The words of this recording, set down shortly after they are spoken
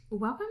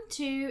Welcome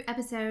to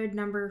episode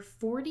number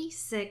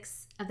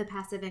 46 of The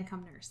Passive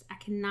Income Nurse. I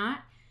cannot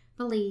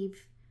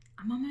believe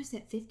I'm almost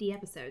at 50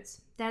 episodes.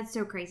 That's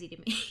so crazy to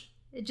me.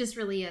 It just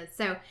really is.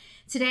 So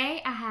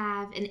today I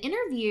have an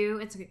interview.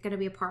 It's going to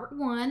be a part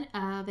one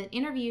of an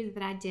interview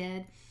that I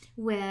did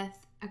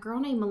with a girl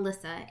named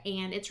Melissa.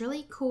 And it's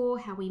really cool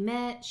how we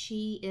met.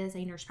 She is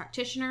a nurse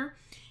practitioner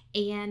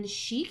and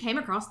she came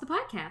across the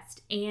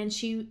podcast and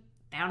she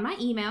found my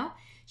email.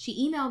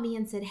 She emailed me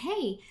and said,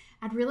 "Hey,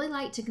 I'd really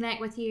like to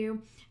connect with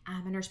you.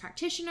 I'm a nurse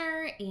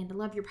practitioner and I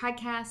love your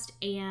podcast.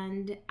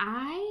 And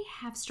I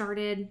have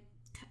started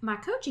my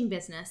coaching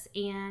business."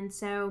 And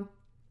so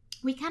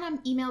we kind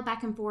of emailed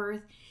back and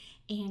forth,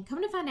 and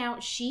come to find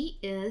out she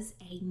is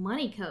a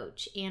money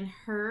coach and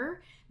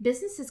her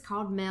business is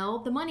called Mel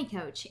the Money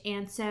Coach.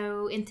 And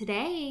so in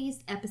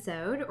today's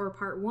episode, or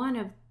part one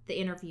of the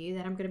interview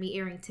that I'm going to be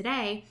airing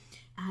today,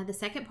 the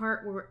second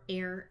part will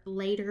air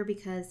later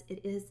because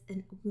it is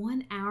a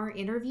 1 hour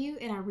interview,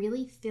 and I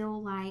really feel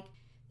like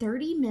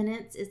 30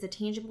 minutes is a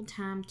tangible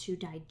time to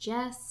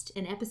digest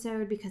an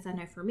episode, because I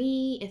know for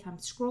me, if I'm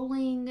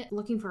scrolling,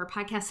 looking for a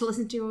podcast to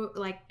listen to,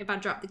 like if I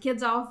drop the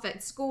kids off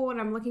at school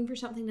and I'm looking for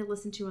something to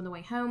listen to on the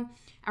way home,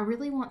 I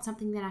really want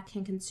something that I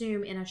can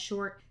consume in a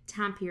short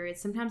time period.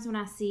 Sometimes when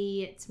I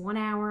see it's 1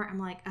 hour, I'm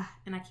like, ugh,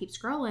 and I keep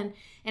scrolling,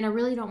 and I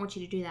really don't want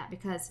you to do that,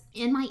 because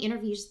in my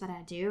interviews that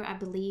I do, I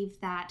believe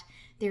that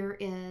there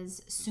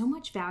is so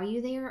much value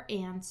there,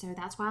 and so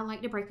that's why I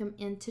like to break them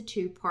into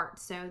two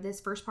parts. So this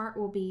first part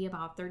will be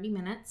about 30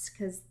 minutes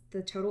because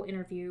the total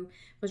interview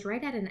was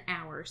right at an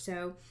hour.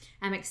 So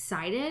I'm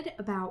excited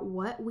about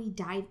what we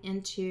dive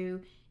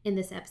into in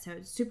this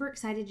episode. Super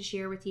excited to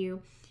share with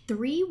you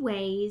 3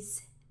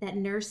 ways that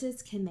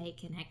nurses can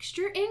make an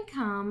extra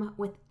income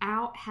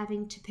without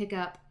having to pick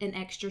up an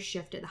extra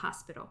shift at the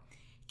hospital.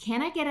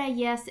 Can I get a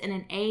yes and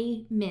an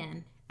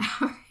amen?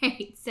 All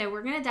right, so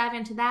we're going to dive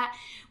into that.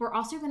 We're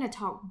also going to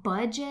talk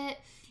budget,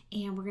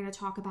 and we're going to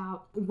talk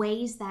about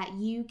ways that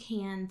you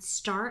can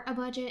start a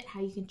budget,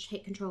 how you can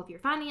take control of your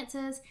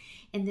finances.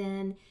 And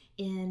then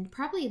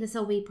probably this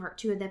will be part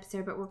 2 of the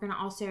episode, but we're going to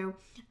also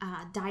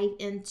dive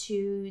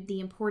into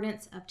the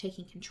importance of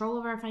taking control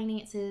of our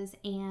finances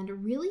and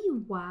really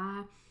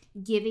why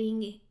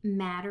giving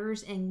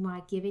matters and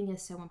why giving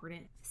is so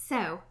important.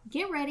 So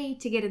get ready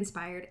to get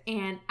inspired.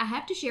 And I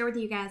have to share with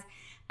you guys,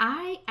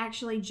 I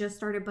actually just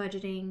started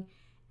budgeting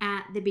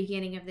at the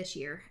beginning of this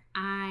year.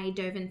 I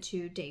dove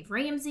into Dave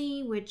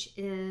Ramsey, which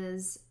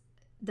is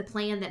the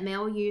plan that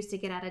Mel used to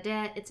get out of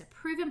debt. It's a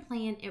proven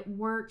plan. It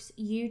works.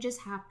 You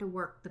just have to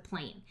work the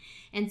plan.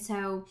 And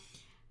so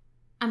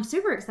I'm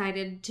super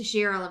excited to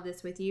share all of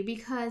this with you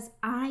because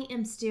I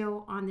am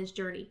still on this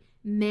journey.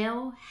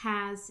 Mel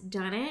has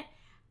done it.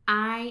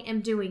 I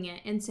am doing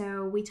it. And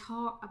so we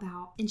talk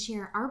about and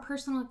share our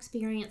personal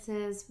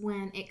experiences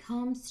when it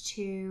comes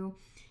to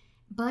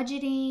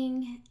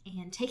budgeting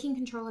and taking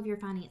control of your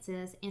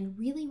finances, and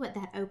really what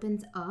that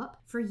opens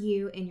up for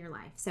you in your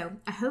life. So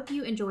I hope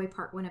you enjoy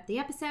part 1 of the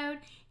episode,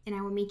 and I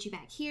will meet you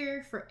back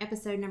here for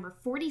episode number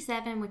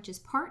 47, which is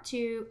part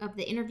 2 of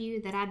the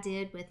interview that I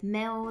did with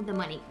Mel the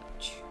Money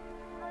Coach.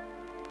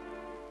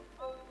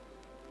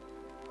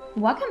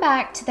 Welcome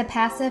back to the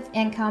Passive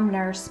Income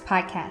Nurse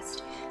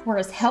podcast, where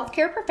as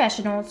healthcare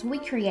professionals, we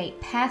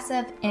create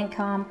passive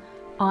income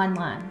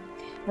online.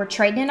 We're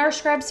trading in our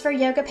scrubs for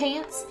yoga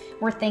pants,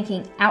 we're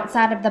thinking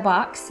outside of the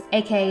box,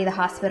 aka the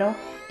hospital,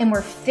 and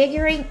we're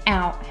figuring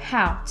out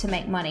how to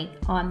make money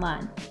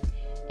online.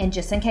 And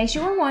just in case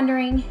you were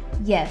wondering,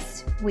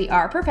 yes, we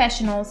are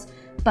professionals,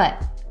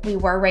 but we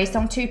were raised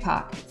on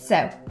Tupac,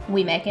 so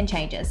we making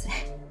changes.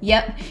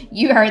 Yep,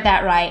 you heard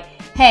that right.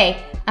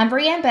 Hey, I'm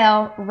Brianne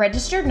Bell,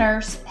 registered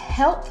nurse,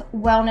 health,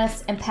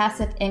 wellness, and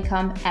passive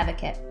income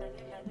advocate.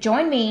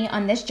 Join me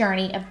on this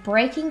journey of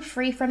breaking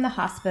free from the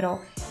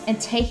hospital and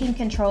taking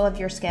control of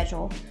your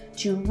schedule,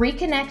 to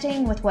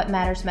reconnecting with what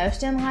matters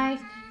most in life,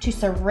 to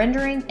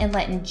surrendering and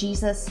letting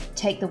Jesus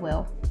take the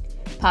wheel.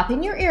 Pop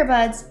in your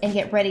earbuds and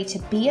get ready to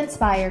be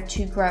inspired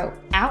to grow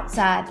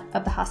outside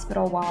of the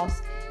hospital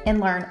walls and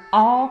learn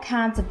all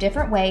kinds of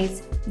different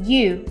ways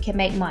you can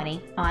make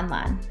money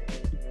online.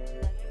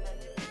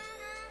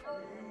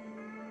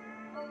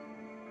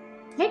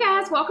 Hey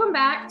guys, welcome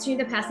back to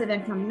the Passive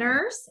Income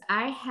Nurse.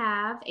 I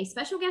have a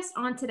special guest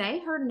on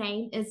today. Her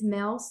name is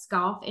Mel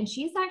Scoff, and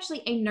she is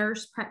actually a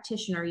nurse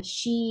practitioner.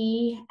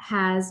 She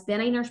has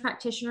been a nurse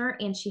practitioner,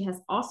 and she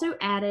has also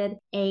added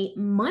a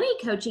money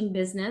coaching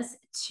business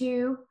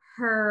to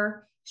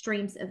her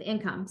streams of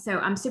income. So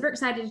I'm super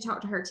excited to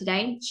talk to her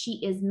today. She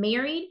is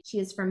married. She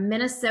is from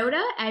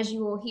Minnesota, as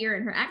you will hear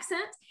in her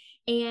accent.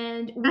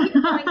 And we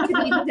are going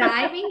to be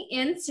diving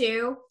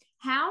into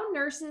how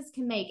nurses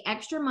can make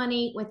extra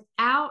money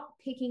without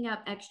picking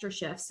up extra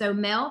shifts. So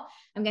Mel,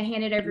 I'm going to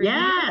hand it over to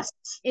you.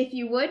 If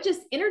you would,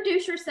 just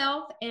introduce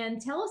yourself and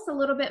tell us a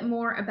little bit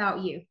more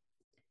about you.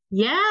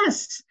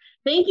 Yes.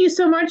 Thank you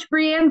so much,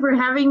 Brianne, for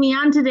having me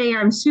on today.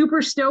 I'm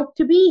super stoked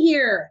to be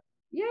here.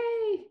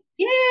 Yay.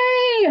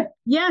 Yay.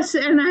 Yes.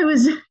 And I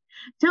was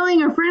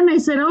telling a friend, I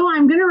said,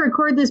 I'm going to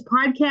record this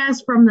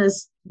podcast from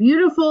this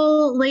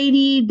beautiful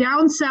lady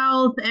down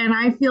south, and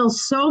I feel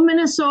so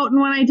Minnesotan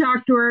when I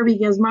talk to her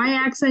because my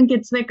accent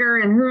gets thicker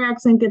and her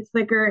accent gets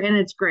thicker, and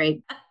it's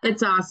great.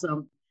 It's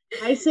awesome.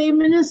 I say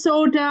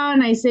Minnesota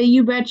and I say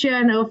you betcha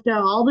and oofta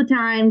all the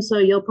time, so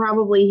you'll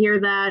probably hear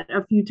that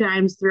a few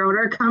times throughout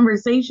our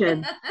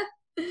conversation.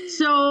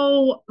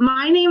 So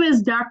my name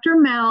is Dr.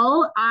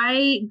 Mel.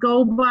 I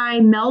go by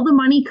Mel the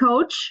Money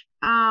Coach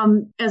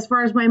as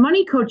far as my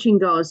money coaching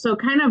goes. So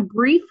kind of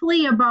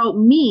briefly about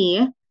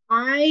me,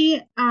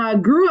 I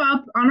grew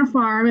up on a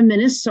farm in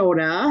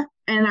Minnesota,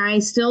 and I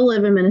still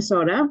live in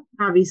Minnesota,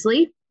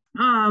 obviously.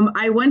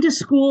 I went to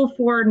school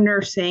for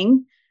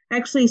nursing.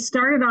 Actually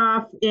started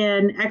off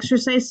in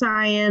exercise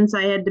science.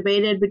 I had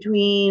debated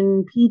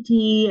between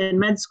PT and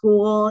med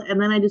school, and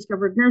then I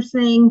discovered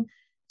nursing.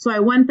 So I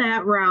went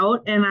that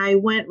route, and I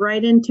went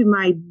right into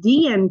my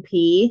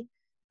DNP,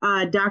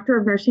 Doctor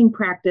of Nursing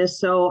Practice.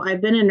 So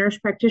I've been a nurse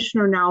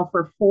practitioner now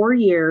for 4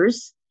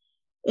 years.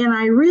 And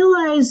I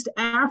realized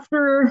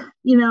after,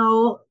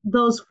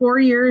 those 4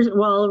 years,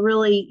 well,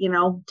 really,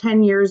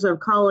 10 years of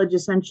college,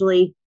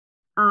 essentially,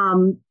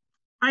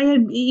 I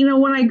had,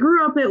 when I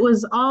grew up, it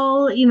was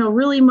all,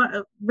 really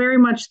very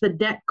much the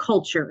debt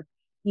culture.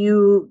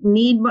 You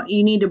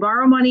need to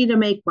borrow money to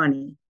make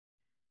money.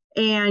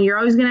 And you're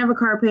always going to have a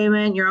car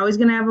payment. You're always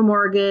going to have a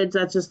mortgage.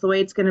 That's just the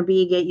way it's going to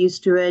be. Get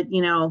used to it.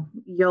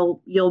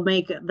 You'll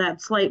make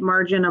that slight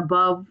margin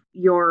above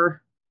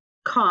your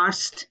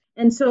cost.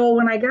 And so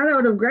when I got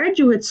out of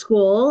graduate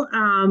school,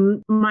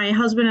 my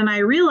husband and I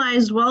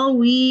realized, well,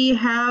 we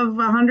have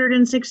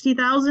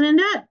 $160,000 in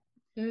debt.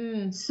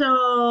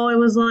 So it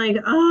was like,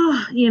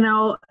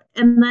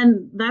 and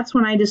then that's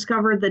when I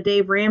discovered the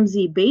Dave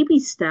Ramsey baby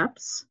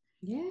steps.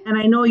 Yeah. And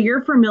I know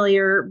you're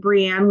familiar,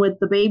 Brianne, with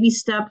the baby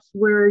steps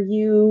where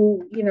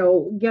you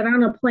get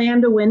on a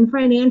plan to win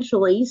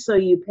financially. So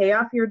you pay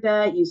off your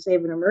debt, you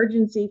save an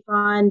emergency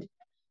fund,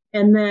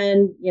 and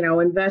then,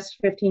 invest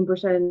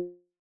 15% in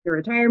your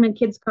retirement,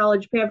 kids'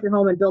 college, pay off your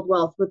home, and build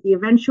wealth with the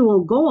eventual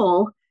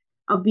goal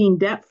of being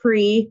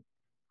debt-free,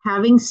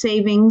 having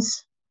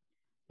savings,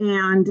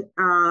 and,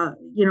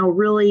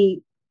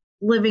 really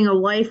living a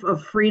life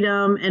of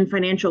freedom and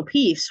financial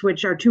peace,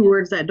 which are two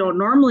words that don't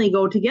normally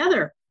go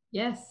together.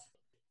 Yes.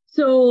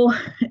 So,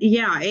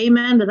 yeah,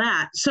 amen to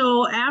that.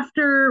 So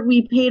after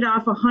we paid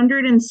off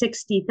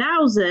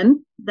 $160,000,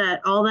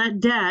 all that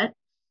debt,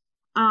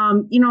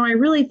 I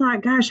really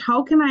thought, gosh,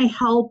 how can I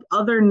help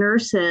other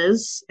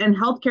nurses and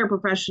healthcare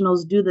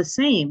professionals do the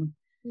same?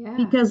 Yeah.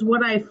 Because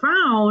what I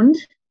found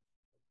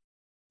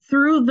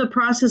through the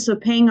process of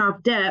paying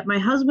off debt, my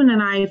husband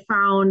and I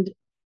found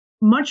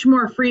much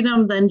more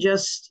freedom than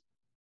just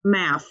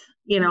math,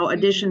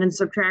 addition and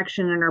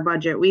subtraction in our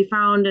budget. We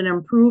found an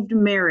improved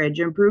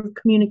marriage, improved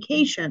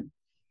communication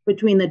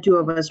between the two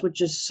of us, which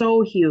is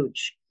so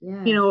huge.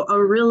 Yeah.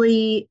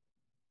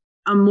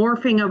 A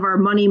morphing of our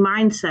money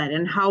mindset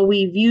and how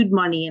we viewed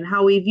money and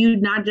how we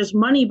viewed not just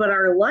money, but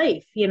our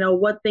life,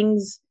 what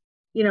things,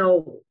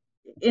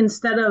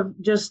 instead of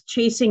just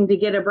chasing to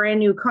get a brand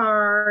new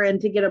car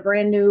and to get a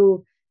brand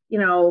new,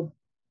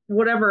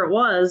 whatever it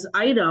was,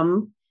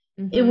 item,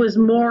 it was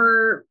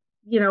more,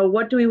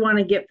 what do we want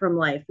to get from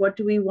life? What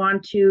do we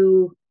want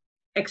to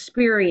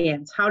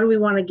experience? How do we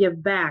want to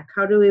give back?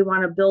 How do we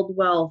want to build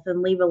wealth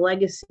and leave a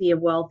legacy of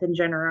wealth and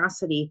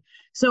generosity?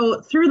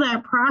 So through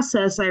that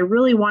process, I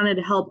really wanted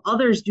to help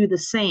others do the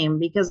same,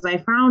 because I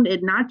found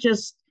it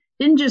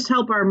didn't just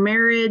help our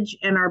marriage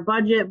and our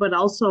budget, but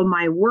also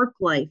my work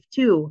life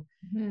too.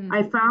 Mm-hmm.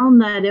 I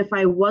found that if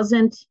I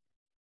wasn't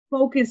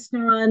focused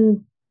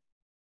on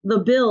the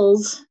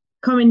bills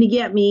coming to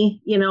get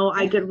me,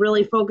 I could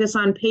really focus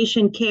on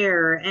patient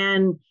care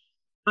and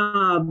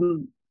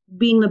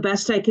being the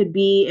best I could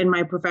be in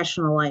my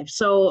professional life.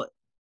 So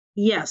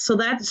yes,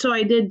 so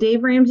I did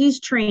Dave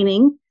Ramsey's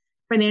training,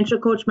 financial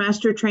coach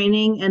master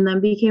training, and then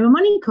became a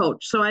money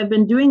coach. So I've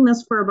been doing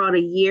this for about a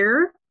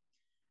year.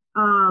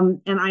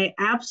 And I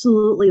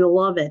absolutely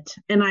love it.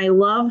 And I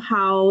love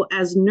how,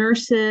 as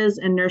nurses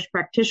and nurse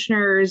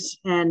practitioners,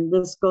 and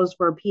this goes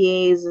for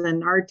PAs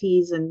and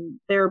RTs and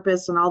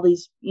therapists and all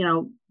these,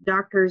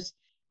 doctors,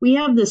 we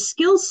have this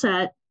skill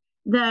set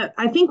that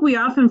I think we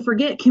often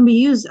forget can be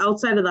used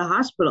outside of the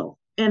hospital.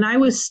 And I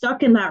was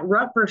stuck in that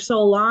rut for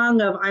so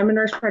long of, I'm a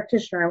nurse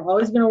practitioner. I'm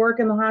always going to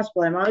work in the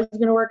hospital. I'm always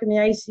going to work in the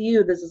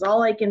ICU. This is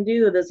all I can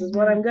do. This is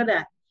what I'm good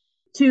at.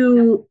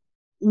 To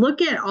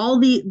look at all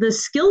the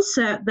skill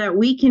set that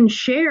we can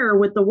share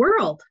with the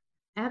world.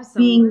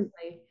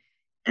 Absolutely.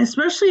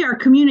 Especially our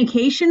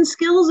communication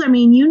skills. I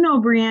mean,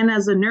 Brianne,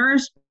 as a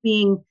nurse,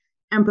 being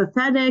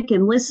empathetic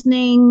and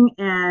listening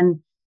and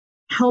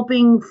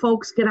helping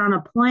folks get on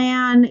a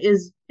plan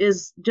is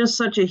just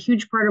such a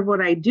huge part of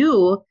what I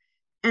do.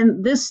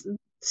 And this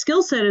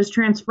skill set is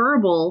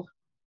transferable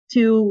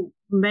to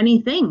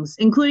many things,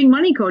 including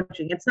money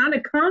coaching. It's not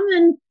a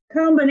common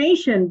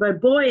combination,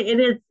 but boy,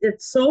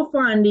 it's so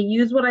fun to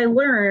use what I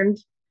learned,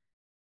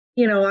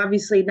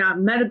 obviously not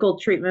medical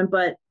treatment,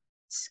 but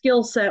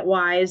skill set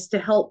wise, to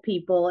help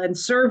people and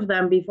serve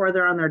them before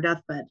they're on their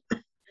deathbed.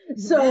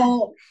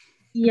 So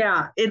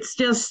yeah, it's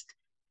just,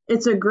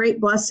 It's a great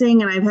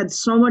blessing, and I've had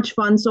so much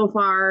fun so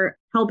far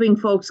helping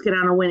folks get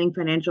on a winning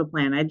financial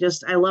plan.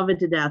 I love it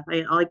to death.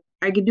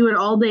 I could do it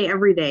all day,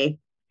 every day,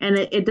 and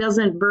it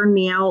doesn't burn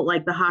me out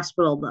like the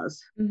hospital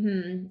does.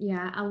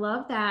 Yeah, I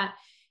love that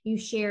you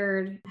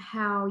shared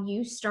how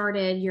you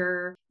started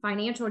your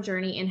financial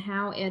journey and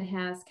how it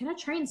has kind of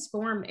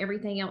transformed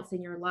everything else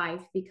in your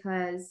life,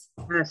 because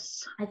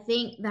Yes. I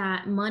think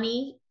that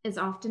money is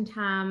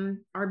oftentimes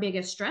our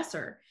biggest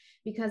stressor,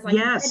 because like you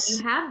said, you Yes.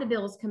 have the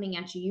bills coming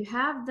at you. You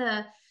have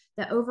the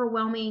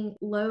overwhelming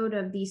load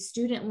of these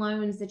student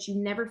loans that you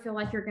never feel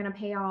like you're going to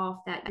pay off,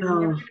 that you're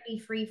never Oh, going to be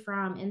free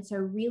from. And so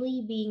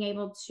really being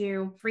able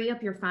to free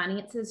up your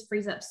finances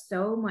frees up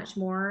so much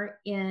more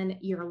in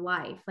your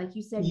life. Like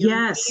you said, your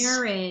yes.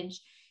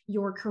 marriage,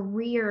 your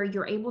career,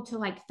 you're able to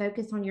like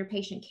focus on your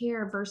patient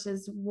care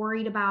versus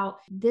worried about,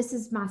 this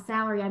is my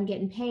salary, I'm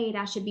getting paid,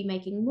 I should be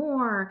making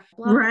more,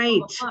 blah, blah, blah,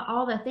 Right. blah,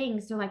 all the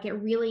things. So like it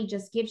really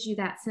just gives you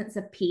that sense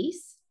of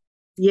peace.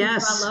 And so I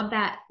Yes. love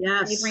that Dave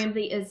Yes.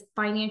 Ramsey is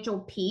Financial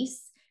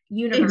Peace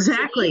University,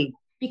 Exactly.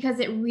 because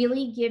it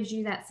really gives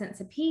you that sense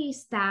of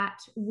peace that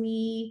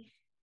we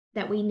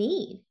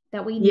need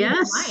in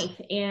Yes. life,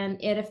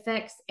 and it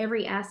affects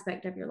every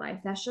aspect of your life.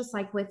 That's just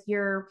like with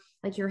your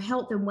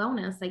health and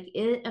wellness, like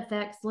it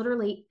affects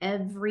literally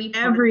every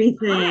part of your life.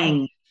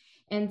 Everything.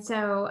 And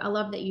so I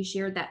love that you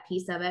shared that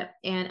piece of it,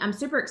 and I'm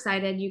super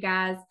excited, you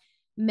guys.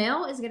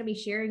 Mel is going to be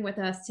sharing with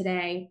us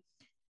today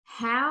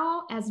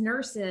how, as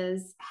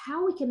nurses,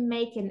 how we can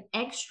make an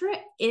extra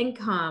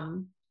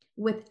income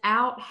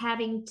without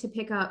having to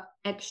pick up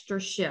extra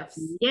shifts.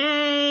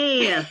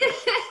 Yay.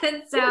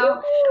 And so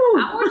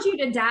Woo-hoo. I want you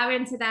to dive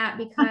into that,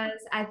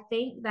 because I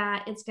think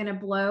that it's going to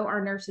blow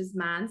our nurses'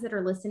 minds that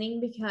are listening,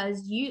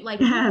 because you, like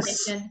you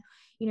Yes. mentioned,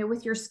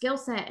 with your skill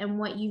set and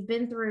what you've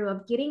been through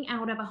of getting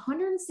out of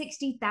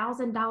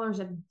 $160,000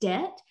 of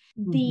debt,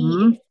 the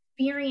Mm-hmm.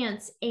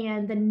 experience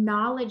and the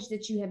knowledge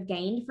that you have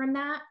gained from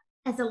that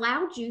has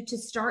allowed you to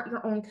start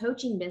your own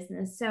coaching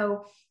business.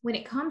 So when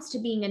it comes to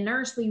being a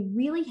nurse, we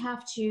really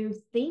have to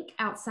think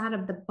outside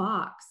of the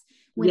box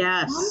when it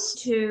comes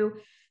Yes. to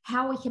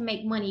how we can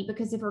make money,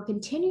 because if we're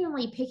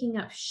continually picking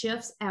up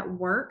shifts at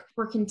work,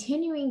 we're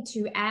continuing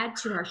to add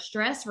to our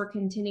stress, we're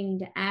continuing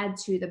to add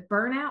to the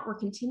burnout, we're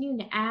continuing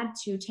to add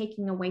to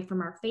taking away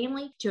from our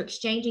family, to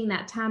exchanging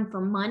that time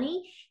for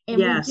money, and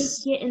we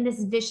just Yes. get in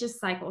this vicious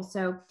cycle.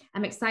 So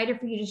I'm excited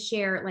for you to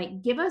share,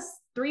 like, give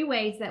us 3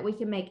 ways that we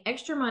can make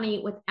extra money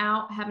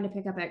without having to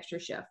pick up extra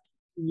shift.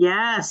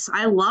 Yes.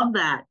 I love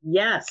that.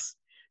 Yes.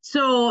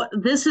 So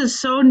this is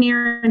so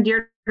near and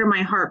dear to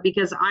my heart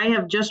because I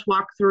have just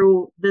walked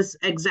through this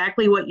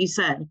exactly what you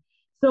said.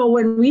 So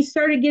when we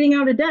started getting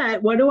out of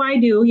debt, what do? I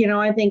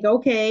think,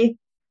 okay,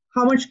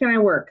 how much can I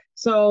work?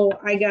 So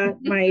I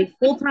got my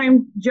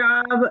full-time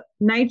job,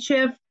 night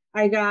shift.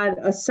 I got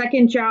a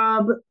second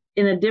job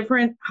in a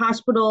different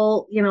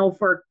hospital,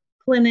 for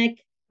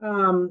clinic.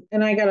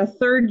 And I got a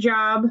third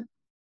job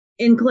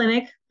in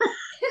clinic.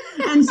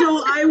 And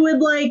so I would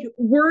like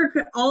work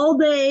all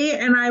day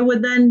and I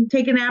would then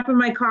take a nap in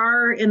my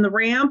car in the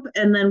ramp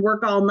and then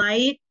work all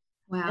night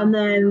and Wow.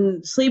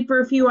 then sleep for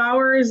a few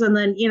hours. And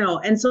then,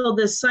 and so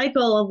this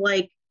cycle of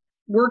like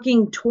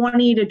working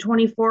 20 to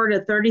 24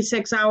 to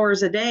 36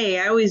 hours a day,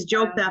 I always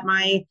joke Wow.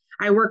 that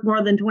I work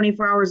more than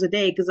 24 hours a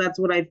day because that's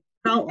what I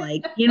felt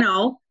like.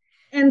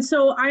 And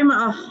so I'm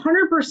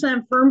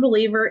 100% firm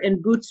believer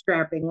in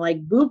bootstrapping,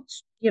 like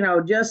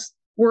just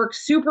work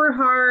super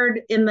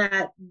hard in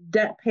that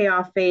debt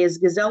payoff phase,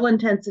 gazelle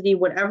intensity,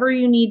 whatever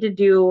you need to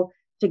do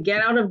to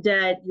get out of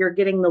debt. You're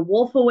getting the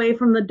wolf away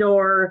from the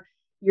door.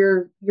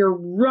 You're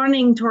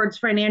running towards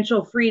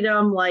financial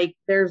freedom like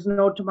there's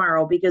no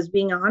tomorrow, because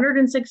being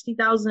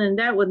 160,000 in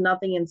debt with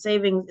nothing in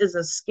savings is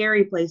a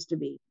scary place to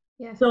be.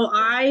 Yes. So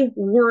I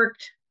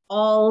worked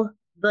all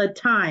the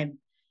time.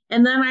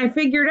 And then I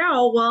figured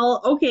out,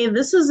 well, okay,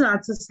 this is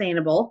not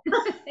sustainable.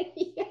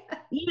 Yeah.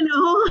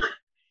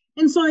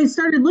 And so I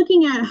started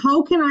looking at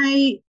how can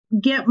I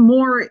get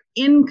more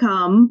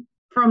income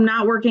from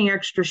not working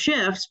extra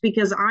shifts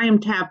because I am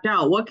tapped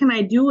out. What can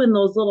I do in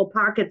those little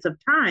pockets of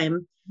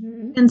time?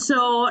 Mm-hmm. And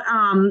so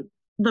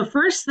the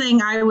first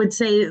thing I would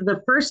say,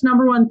 the first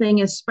number one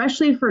thing,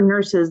 especially for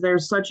nurses,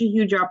 there's such a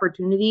huge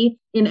opportunity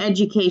in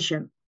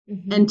education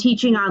and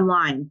teaching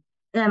online.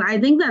 And I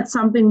think that's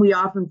something we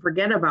often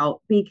forget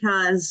about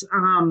because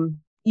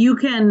you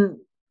can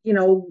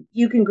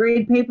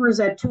grade papers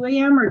at 2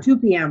 a.m. or 2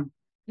 p.m.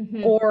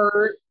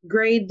 or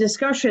grade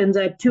discussions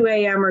at 2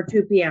 a.m. or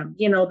 2 p.m.,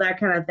 that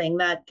kind of thing.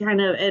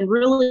 And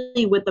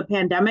really with the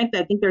pandemic,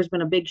 I think there's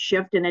been a big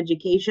shift in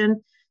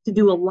education to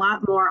do a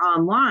lot more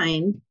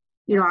online,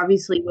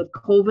 obviously with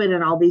COVID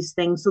and all these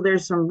things. So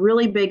there's some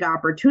really big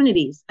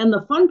opportunities. And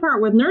the fun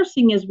part with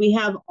nursing is we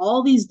have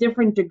all these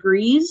different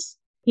degrees.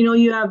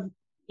 You have,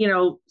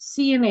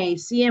 CNA,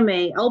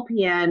 CMA,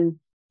 LPN,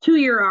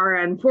 2-year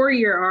RN,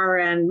 4-year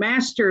RN,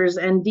 masters,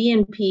 and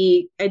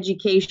DNP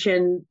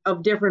education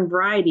of different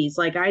varieties.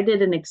 Like I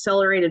did an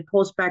accelerated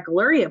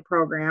post-baccalaureate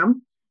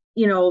program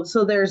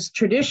so there's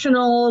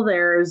traditional,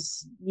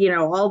 there's,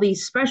 all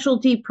these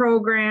specialty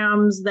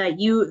programs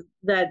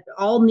that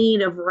all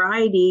need a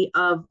variety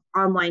of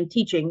online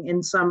teaching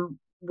in some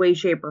way,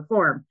 shape, or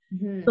form.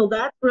 Mm-hmm. So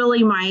that's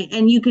really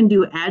and you can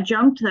do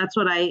adjunct. That's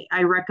what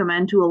I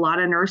recommend to a lot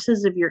of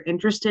nurses if you're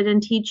interested in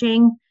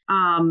teaching.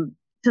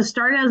 To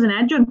start as an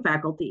adjunct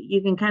faculty, you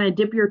can kind of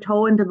dip your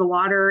toe into the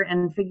water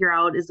and figure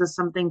out, is this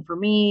something for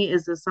me?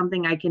 Is this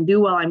something I can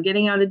do while I'm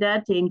getting out of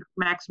debt to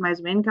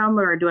maximize my income,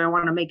 or do I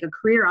want to make a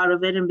career out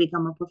of it and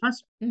become a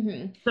professor?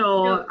 Mm-hmm.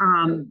 So,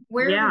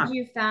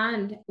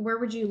 where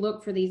would you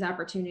look for these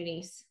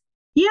opportunities?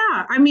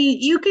 Yeah, I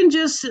mean, you can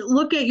just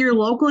look at your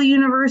local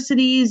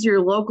universities, your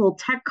local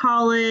tech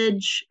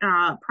college,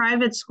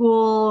 private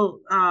school,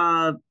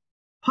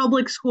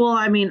 public school.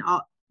 I mean,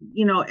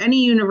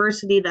 any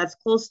university that's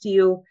close to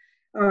you.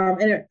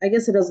 I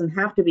guess it doesn't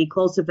have to be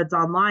close if it's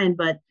online,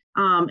 but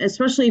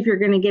especially if you're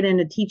going to get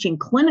into teaching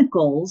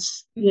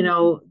clinicals,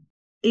 mm-hmm.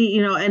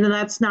 And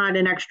that's not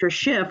an extra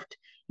shift.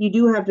 You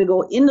do have to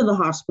go into the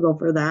hospital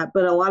for that,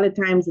 but a lot of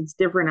times it's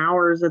different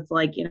hours. It's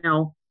like,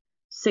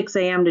 6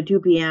 a.m. to 2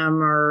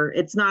 p.m. or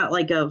it's not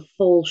like a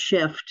full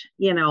shift,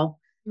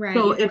 Right.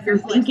 So if you're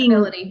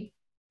thinking,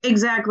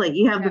 exactly,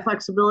 you have the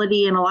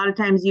flexibility, and a lot of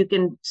times you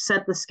can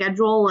set the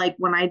schedule. Like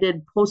when I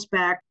did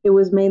post-bac, it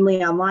was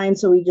mainly online.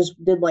 So we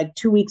just did like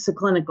 2 weeks of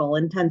clinical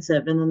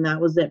intensive, and then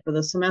that was it for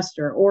the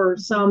semester. Or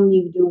some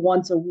you do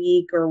once a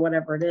week or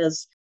whatever it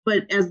is.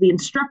 But as the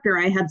instructor,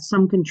 I had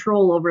some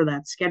control over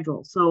that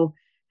schedule. So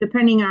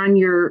depending on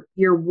your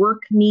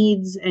work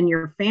needs and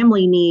your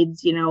family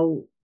needs,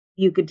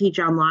 you could teach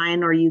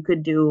online or you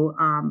could do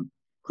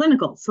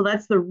clinical. So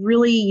that's the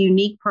really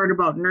unique part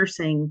about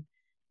nursing,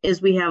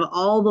 is we have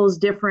all those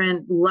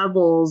different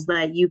levels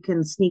that you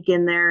can sneak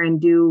in there and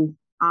do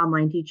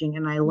online teaching.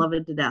 And I love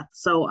it to death.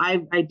 So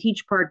I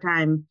teach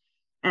part-time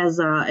as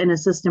an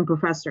assistant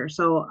professor.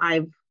 So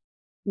I've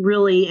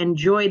really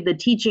enjoyed the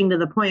teaching to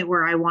the point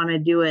where I want to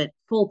do it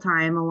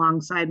full-time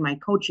alongside my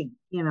coaching,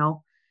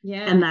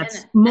 Yeah. And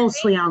that's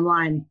mostly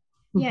online.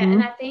 Yeah. Mm-hmm.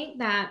 And I think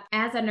that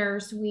as a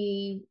nurse,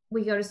 we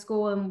go to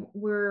school and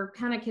we're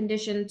kind of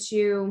conditioned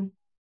to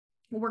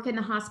work in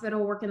the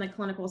hospital, work in the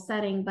clinical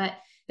setting, but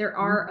there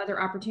are mm-hmm.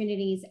 other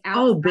opportunities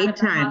outside of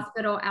the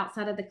hospital,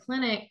 outside of the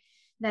clinic,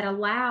 that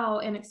allow,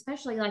 and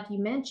especially like you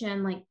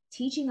mentioned, like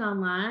teaching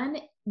online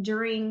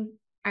during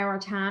our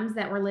times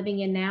that we're living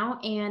in now.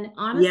 And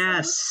honestly,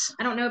 yes.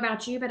 I don't know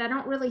about you, but I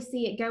don't really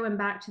see it going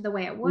back to the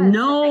way it was.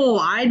 No,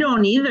 I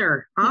don't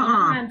either. The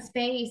online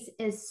space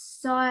is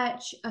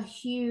such a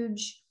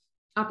huge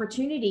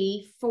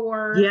opportunity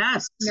for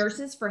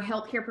nurses, for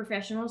healthcare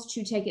professionals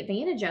to take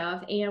advantage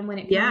of. And when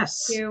it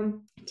comes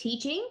to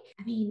teaching,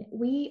 I mean,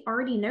 we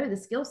already know the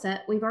skill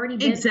set. We've already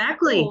been to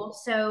school,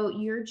 so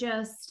you're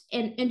just,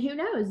 and who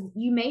knows,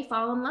 you may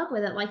fall in love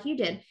with it like you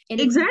did. And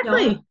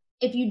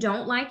if you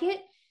don't like it,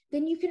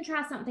 then you can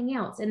try something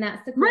else. And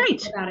that's the cool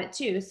thing about it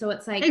too. So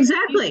it's like,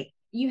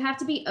 you have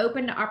to be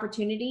open to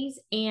opportunities.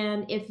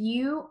 And if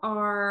you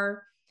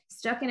are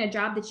stuck in a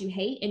job that you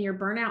hate and you're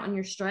burnout and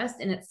you're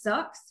stressed and it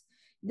sucks,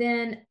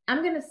 then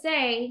I'm going to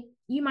say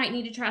you might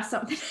need to try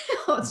something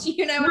else.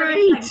 You know what I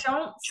mean? Like,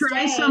 don't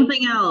try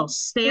something else.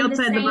 Stay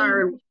outside the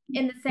bar.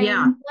 In the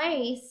same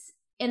place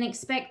and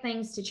expect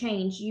things to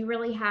change. You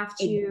really have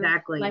to,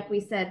 like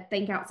we said,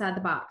 think outside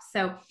the box.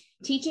 So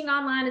teaching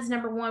online is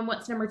number one.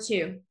 What's number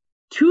two?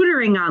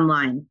 Tutoring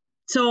online.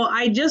 So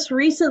I just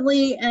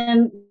recently,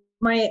 and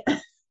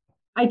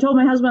I told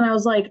my husband, I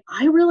was like,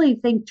 I really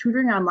think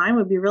tutoring online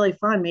would be really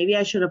fun. Maybe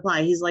I should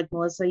apply. He's like,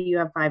 Melissa, you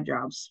have 5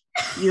 jobs.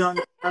 You don't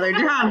have another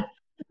job.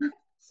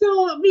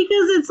 So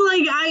because it's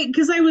like,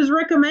 because I was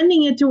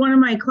recommending it to one of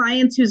my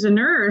clients who's a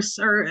nurse,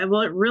 or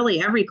well, really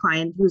every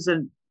client who's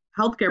a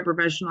healthcare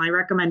professional, I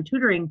recommend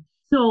tutoring.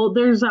 So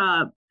there's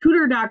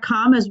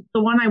tutor.com is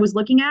the one I was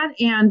looking at,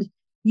 and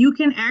you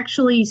can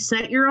actually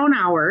set your own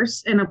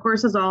hours. And of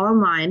course, it's all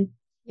online.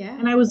 Yeah.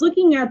 And I was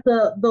looking at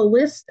the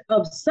list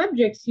of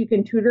subjects you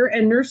can tutor,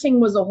 and nursing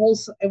was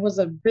it was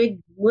a big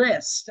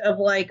list of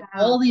like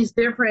all these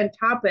different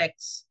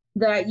topics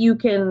that you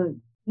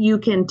can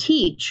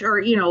teach,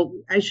 or,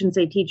 I shouldn't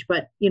say teach,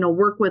 but,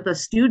 work with a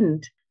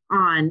student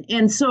on.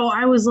 And so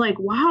I was like,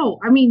 wow,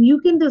 I mean, you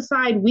can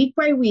decide week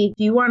by week,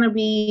 do you want to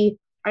be,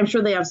 I'm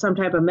sure they have some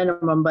type of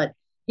minimum, but,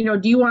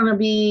 do you want to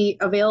be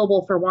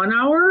available for 1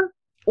 hour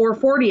or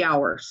 40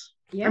 hours?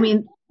 Yeah. I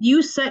mean,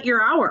 you set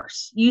your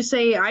hours. You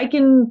say, I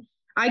can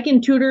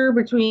tutor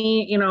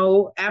between,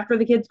 after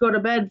the kids go to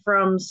bed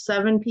from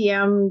 7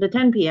 p.m. to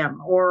 10 p.m.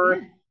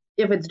 or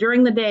if it's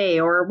during the day,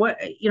 or what,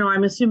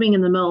 I'm assuming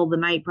in the middle of the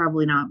night,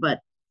 probably not, but,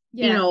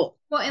 well,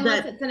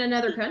 unless it's in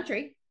another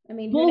country. I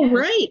mean, well,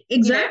 right.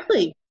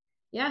 Exactly.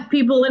 Yeah.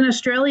 People in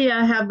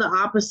Australia have the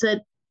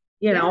opposite,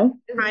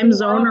 time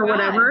zone or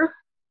whatever.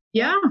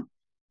 Yeah.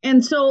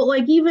 And so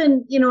like,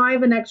 even, I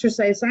have an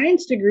exercise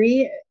science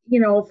degree,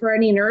 for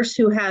any nurse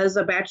who has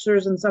a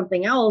bachelor's in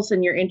something else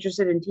and you're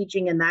interested in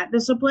teaching in that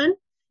discipline,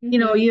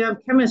 you have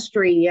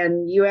chemistry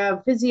and you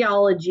have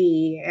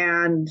physiology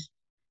and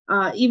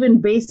even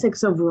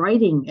basics of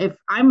writing. If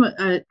I'm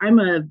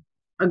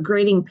a a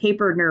grading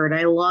paper nerd.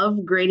 I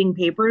love grading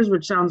papers,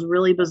 which sounds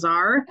really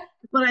bizarre,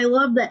 but I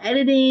love the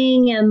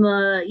editing and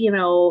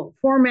the,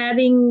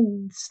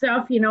 formatting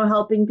stuff,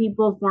 helping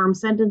people form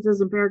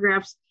sentences and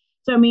paragraphs.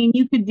 So, I mean,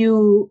 you could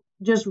do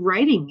just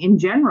writing in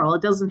general.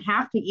 It doesn't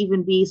have to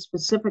even be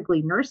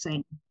specifically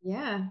nursing.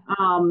 Yeah.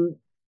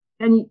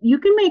 And you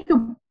can make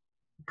a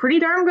pretty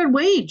darn good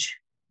wage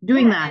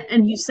doing that.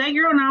 And you set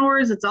your own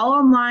hours. It's all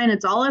online.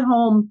 It's all at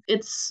home.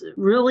 It's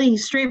really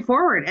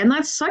straightforward. And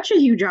that's such a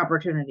huge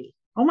opportunity.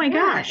 Oh my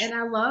gosh. And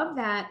I love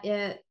that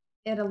it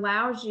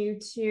allows you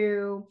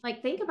to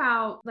like think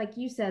about, like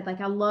you said,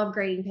 like I love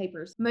grading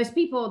papers. Most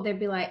people, they'd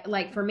be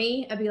like for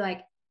me, I'd be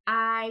like,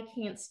 I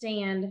can't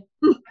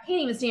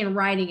even stand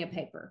writing a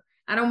paper.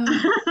 I don't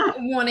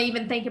want to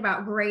even think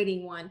about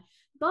grading one.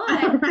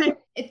 But right.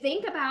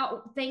 Think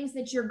about things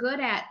that you're good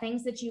at,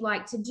 things that you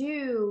like to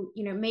do.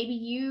 Maybe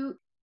you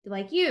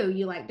like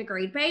to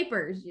grade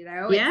papers, Yes.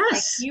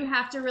 It's like you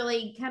have to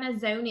really kind of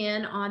zone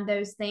in on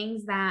those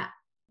things that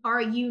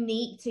are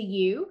unique to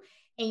you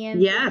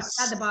and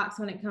outside the box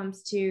when it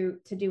comes to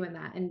doing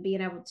that and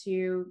being able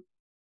to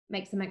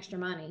make some extra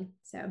money.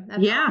 So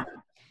that's awesome.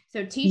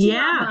 So teaching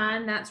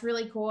online, that's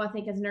really cool. I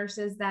think as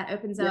nurses, that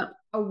opens up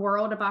a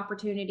world of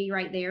opportunity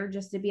right there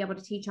just to be able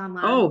to teach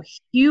online. Oh,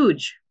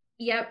 huge.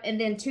 Yep. And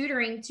then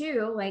tutoring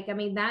too. Like, I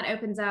mean, that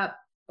opens up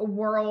a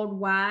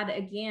worldwide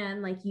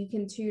again. Like you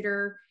can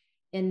tutor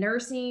in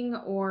nursing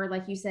or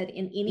like you said,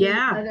 in any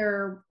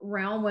other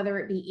realm, whether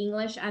it be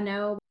English. I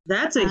know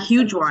that's a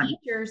huge one.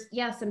 Teachers,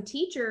 some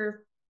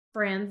teacher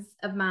friends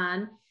of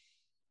mine,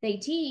 they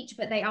teach,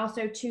 but they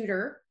also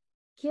tutor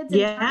kids in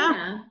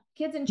China.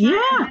 Kids in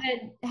China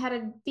how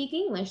to speak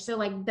English. So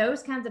like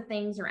those kinds of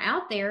things are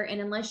out there. And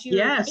unless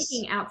you're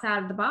thinking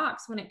outside of the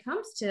box when it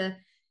comes to,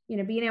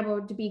 being able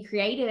to be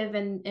creative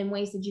and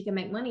ways that you can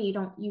make money,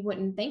 you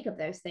wouldn't think of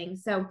those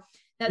things. So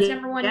that's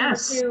number one. Number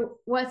two,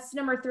 what's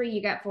number three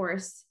you got for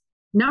us?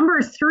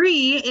 Number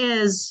three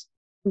is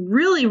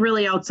really,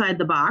 really outside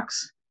the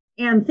box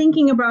and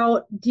thinking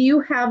about, do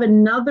you have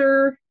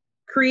another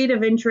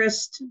creative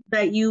interest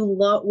that you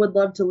would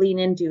love to lean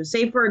into?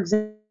 Say, for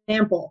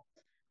example,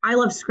 I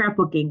love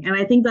scrapbooking, and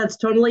I think that's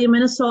totally a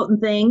Minnesotan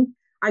thing.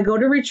 I go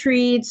to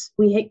retreats,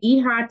 we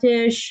eat hot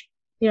dish,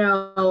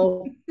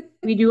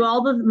 we do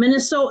all the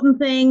Minnesotan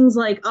things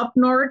like up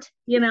north,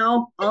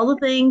 all the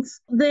things.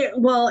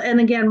 And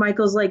again,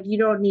 Michael's like, you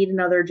don't need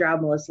another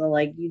job, Melissa.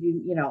 Like you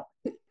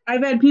do,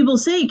 I've had people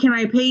say, can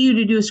I pay you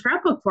to do a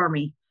scrapbook for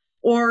me?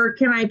 Or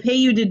can I pay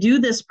you to do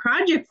this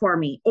project for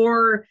me?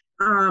 Or,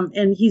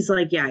 and he's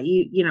like, yeah,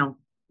 you're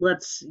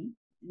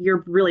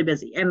really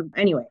busy. And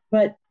anyway,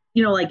 but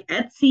like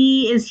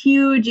Etsy is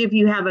huge. If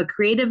you have a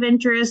creative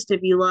interest,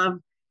 if you love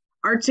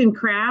arts and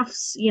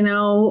crafts,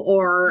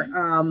 or,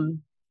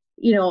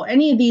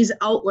 any of these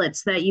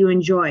outlets that you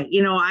enjoy.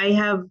 I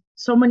have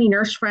so many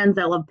nurse friends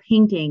that love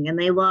painting and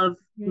they love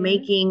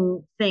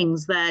making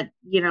things that,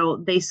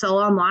 they sell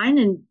online,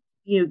 and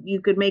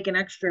you could make an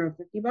extra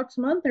 $50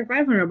 a month or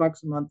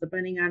 $500 a month,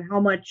 depending on how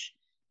much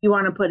you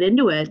want to put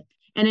into it.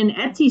 And an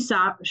Etsy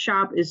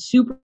shop is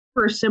super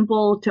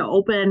simple to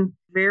open,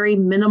 very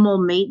minimal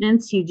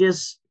maintenance. You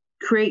just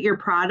create your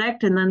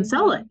product and then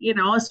sell it,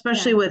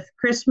 especially with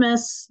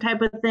Christmas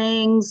type of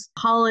things,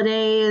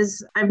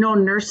 holidays. I've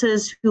known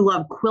nurses who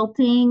love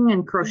quilting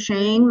and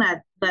crocheting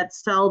that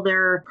sell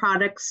their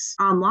products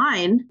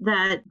online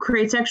that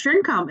creates extra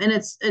income. And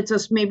it's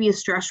just maybe a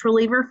stress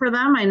reliever for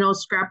them. I know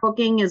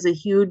scrapbooking is a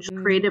huge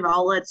creative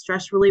outlet,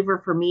 stress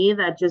reliever for me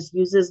that just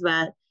uses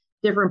that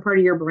different part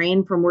of your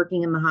brain from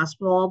working in the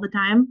hospital all the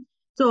time.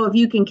 So if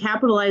you can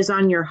capitalize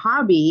on your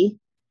hobby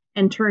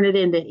and turn it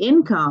into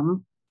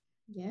income,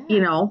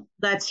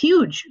 that's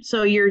huge.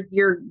 So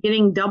you're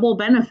getting double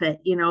benefit,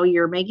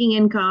 you're making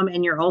income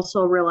and you're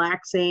also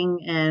relaxing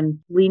and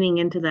leaning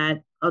into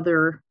that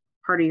other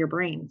part of your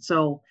brain.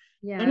 So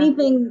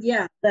anything,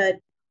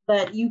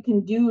 that you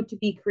can do to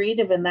be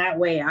creative in that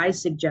way, I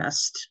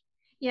suggest.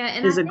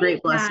 And is I a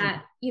great blessing.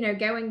 That,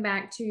 going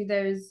back to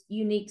those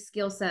unique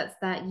skill sets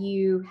that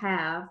you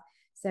have.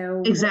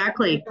 So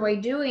exactly. What you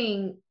enjoy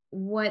doing,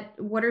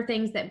 what are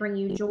things that bring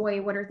you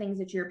joy? What are things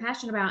that you're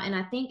passionate about? And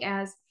I think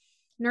as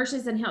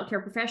nurses and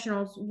healthcare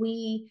professionals,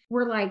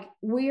 we're like,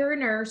 we're a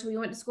nurse. We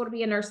went to school to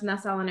be a nurse and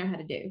that's all I know how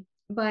to do.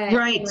 But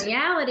in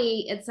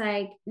reality, it's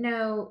like,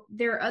 no,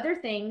 there are other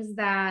things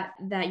that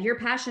you're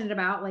passionate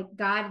about. Like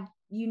God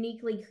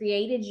uniquely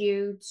created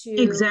you to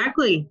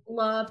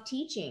love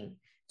teaching,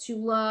 to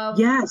love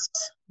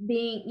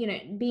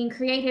being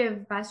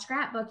creative by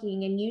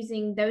scrapbooking and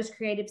using those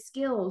creative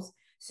skills.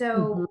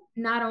 So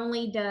not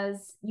only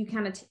does you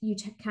kind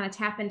of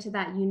tap into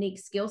that unique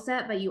skill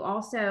set, but you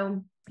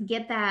also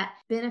get that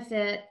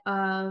benefit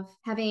of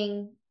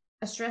having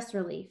a stress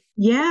relief.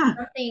 Yeah.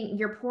 Something,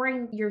 you're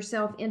pouring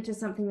yourself into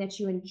something that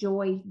you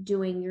enjoy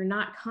doing. You're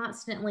not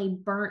constantly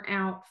burnt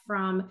out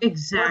from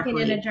working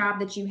in a job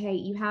that you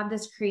hate. You have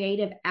this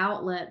creative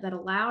outlet that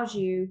allows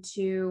you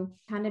to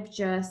kind of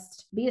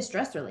just be a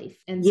stress relief.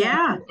 And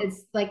so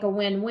it's like a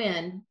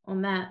win-win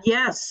on that.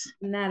 Yes.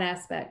 In that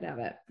aspect of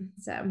it.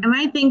 So, and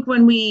I think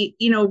when we,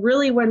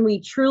 really when we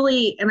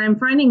truly, and I'm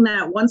finding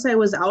that once I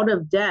was out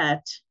of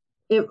debt,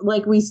 it,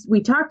 like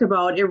we talked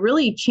about, it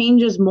really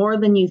changes more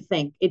than you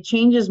think. It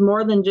changes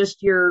more than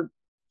just your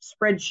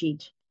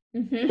spreadsheet.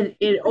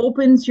 It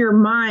opens your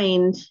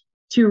mind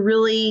to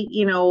really,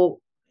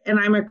 and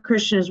I'm a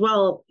Christian as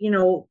well,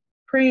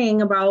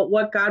 praying about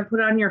what God put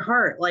on your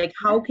heart. Like,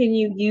 how can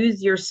you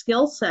use your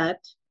skill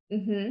set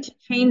to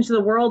change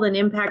the world and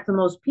impact the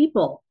most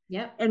people?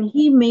 Yep. And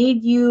he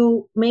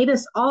made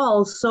us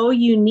all so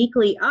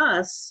uniquely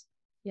us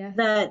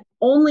that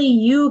only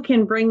you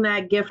can bring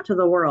that gift to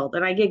the world.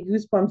 And I get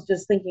goosebumps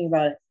just thinking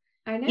about it.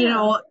 I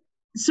know.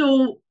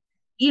 So,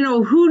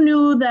 who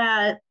knew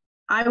that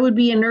I would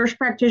be a nurse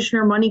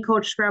practitioner, money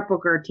coach,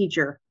 scrapbooker,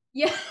 teacher?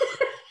 Yeah,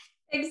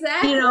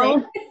 exactly.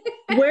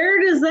 Where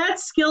does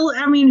that skill,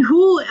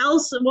 who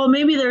else? Well,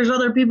 maybe there's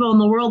other people in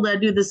the world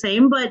that do the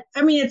same, but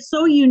it's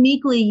so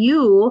uniquely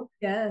you.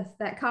 Yes,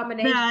 that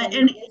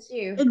combination is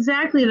you.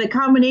 Exactly, the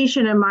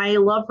combination of my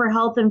love for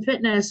health and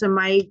fitness and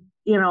my,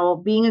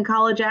 being a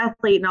college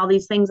athlete and all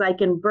these things, I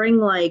can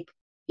bring I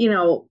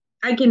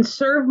can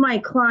serve my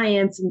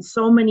clients in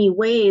so many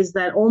ways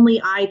that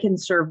only I can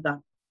serve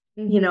them,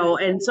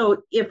 and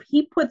so if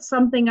he puts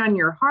something on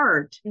your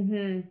heart,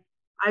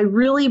 I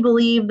really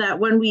believe that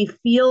when we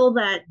feel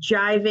that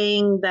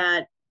jiving,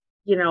 that,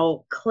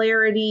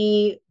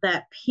 clarity,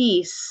 that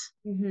peace,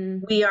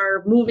 we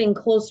are moving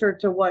closer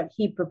to what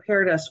he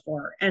prepared us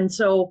for. And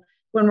so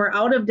when we're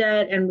out of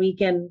debt and we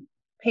can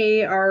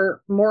pay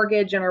our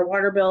mortgage and our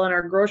water bill and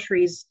our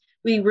groceries,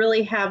 we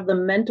really have the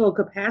mental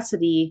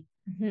capacity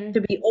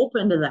to be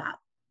open to that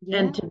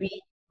and to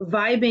be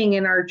vibing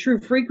in our true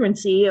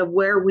frequency of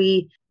where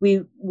we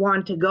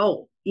want to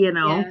go.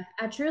 Yeah,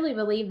 I truly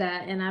believe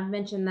that. And I've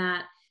mentioned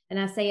that, and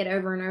I say it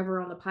over and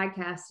over on the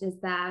podcast, is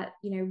that,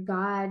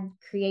 God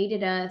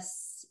created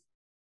us.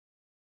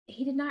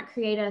 He did not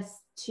create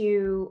us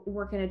to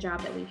work in a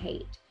job that we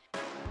hate.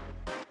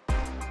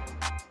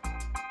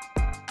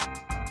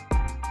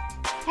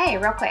 Hey,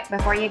 real quick,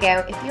 before you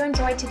go, if you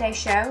enjoyed today's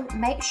show,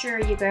 make sure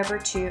you go over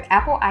to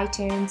Apple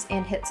iTunes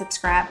and hit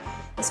subscribe.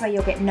 This way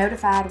you'll get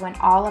notified when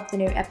all of the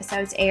new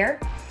episodes air.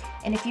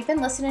 And if you've been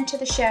listening to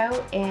the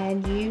show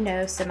and you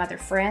know some other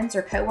friends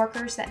or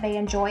coworkers that may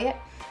enjoy it,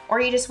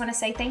 or you just want to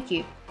say thank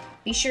you,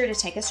 be sure to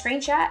take a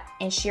screenshot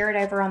and share it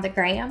over on the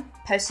gram,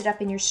 post it up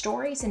in your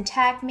stories, and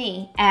tag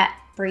me at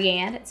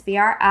Brianne, it's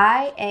BRIANNE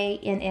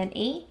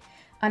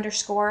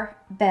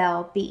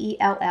 _Bell,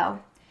 BELL.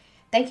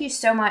 Thank you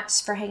so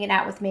much for hanging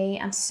out with me.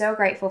 I'm so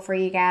grateful for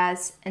you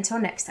guys. Until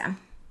next time.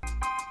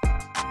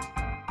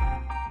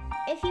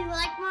 If you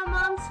like my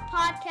mom's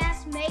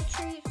podcast, make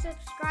sure you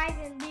subscribe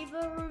and leave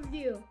a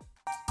review.